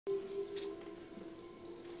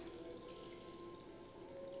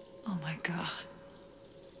Oh, my God.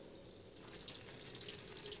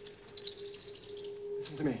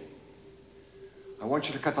 Listen to me. I want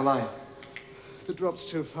you to cut the line. If the drop's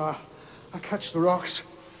too far, I'll catch the rocks.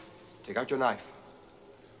 Take out your knife.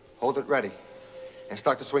 Hold it ready. And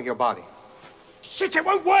start to swing your body. Shit, it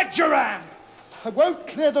won't work, Duran! I won't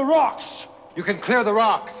clear the rocks! You can clear the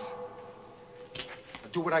rocks. Now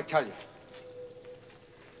do what I tell you.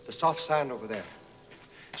 The soft sand over there.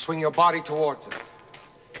 Swing your body towards it.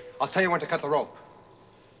 I'll tell you when to cut the rope.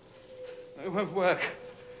 It won't work.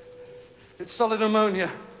 It's solid ammonia.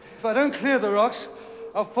 If I don't clear the rocks,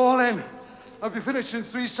 I'll fall in. I'll be finished in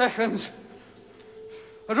 3 seconds.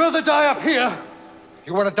 I'd rather die up here.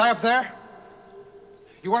 You want to die up there?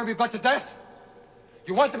 You want to be bled to death?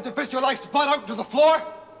 You want them to piss your life's blood out into the floor?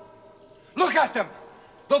 Look at them.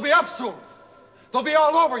 They'll be up soon. They'll be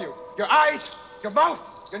all over you. Your eyes, your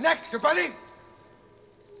mouth, your neck, your belly.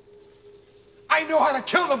 I know how to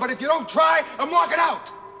kill them, but if you don't try, I'm walking out.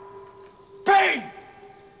 Pain!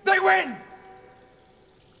 They win!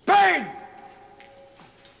 Pain!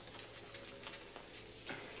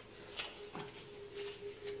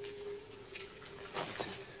 That's it.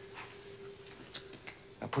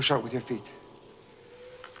 Now push out with your feet.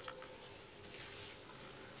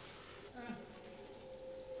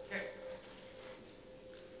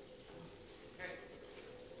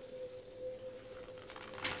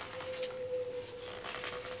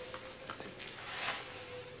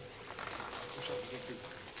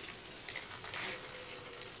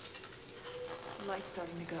 The light's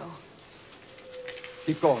starting to go.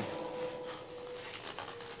 Keep going.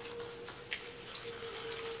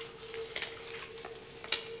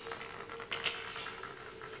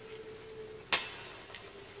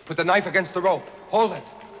 Put the knife against the rope. Hold it.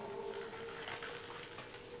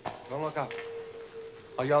 Don't look up.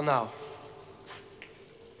 I'll yell now.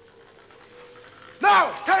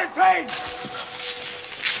 Now! Cut it, Payne!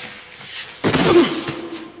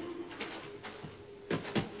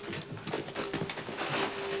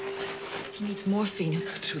 He needs morphine.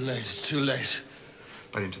 Too late, it's too late.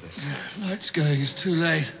 Bite into this. Light's going, it's too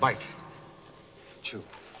late. Bite. Chew.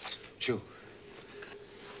 Chew.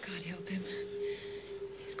 God help him.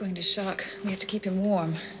 He's going to shock. We have to keep him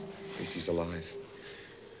warm. At least he's alive.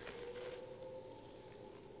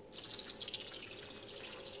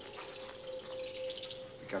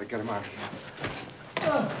 We gotta get him out of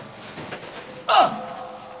here.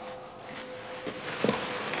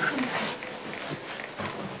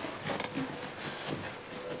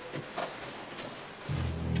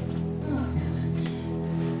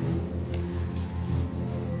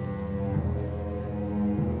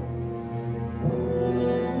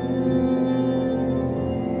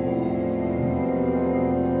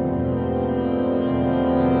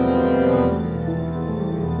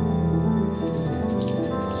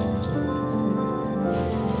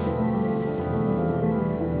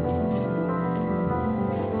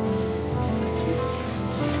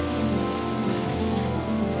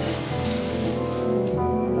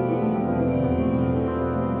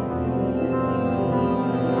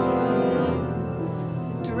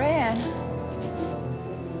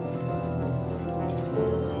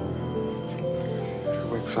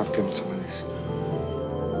 Stop giving some of this.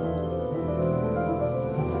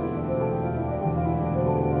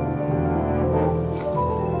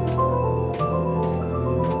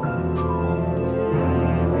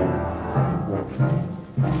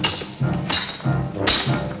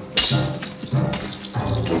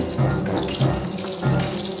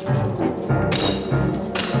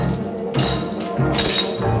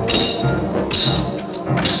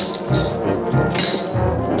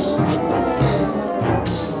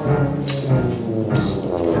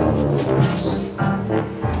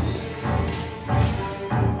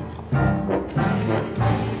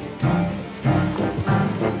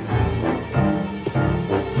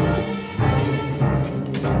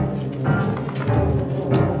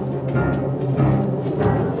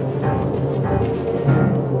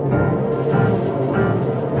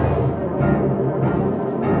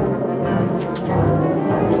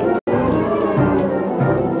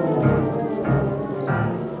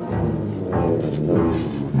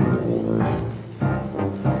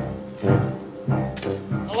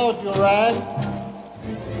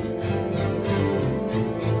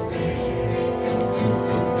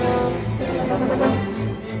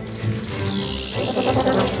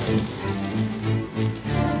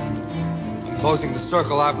 Closing the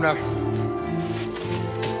circle, Abner.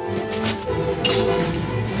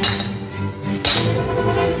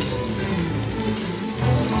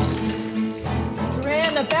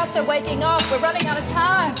 Duran, the bats are waking up. We're running out of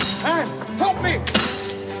time. Anne, help me!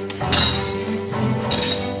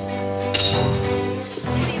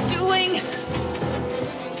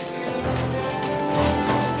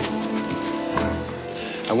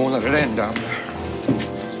 let it end down there.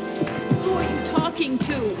 Who are you talking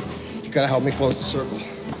to? You gotta help me close the circle.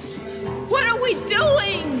 What are we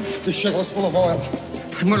doing? This shit's full of oil.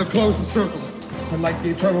 I'm gonna close the circle and light the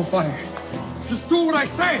eternal fire. Just do what I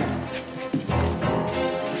say!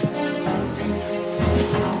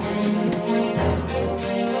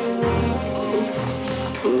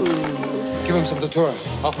 Give him some datura.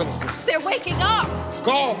 I'll finish this. They're waking up!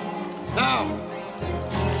 Go! Now!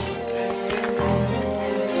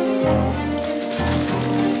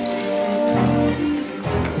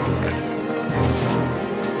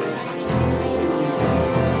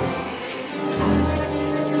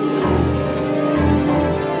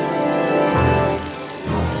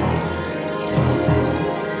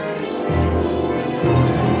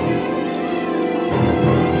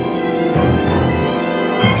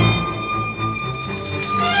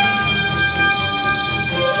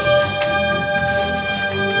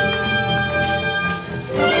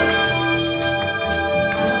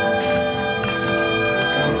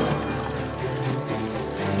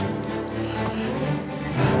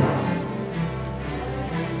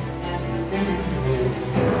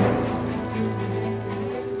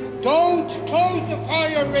 Don't close the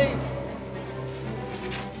fire ring.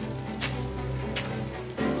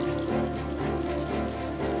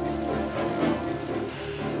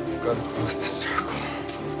 Gotta close the circle.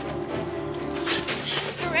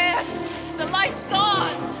 Duran, the light's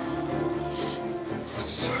gone! Close the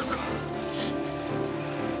circle.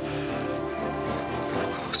 Gotta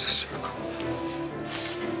close the circle.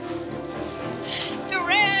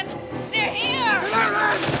 Duran, they're here!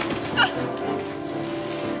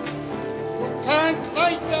 You can't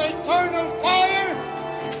light the eternal fire.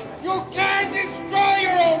 You can't destroy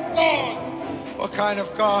your own God. What kind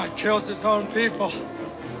of God kills his own people?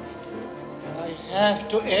 I have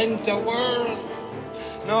to end the world.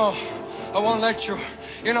 No, I won't let you.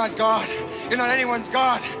 You're not God. You're not anyone's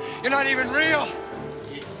God. You're not even real.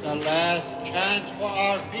 It's the last chance for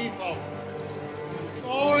our people.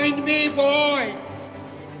 Join me, boy.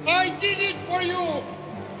 I did it for you.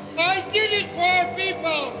 I did it for our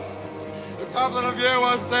people. The tablet of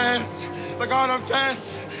Yahweh says, the God of death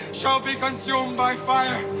shall be consumed by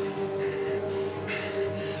fire.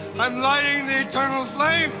 I'm lighting the eternal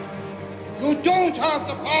flame. You don't have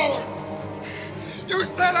the power. You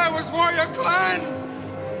said I was warrior clan.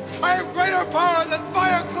 I have greater power than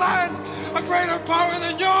fire clan, a greater power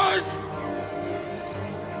than yours.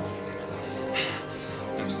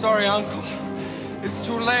 I'm sorry, Uncle. It's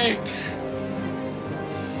too late.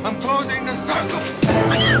 I'm closing the circle.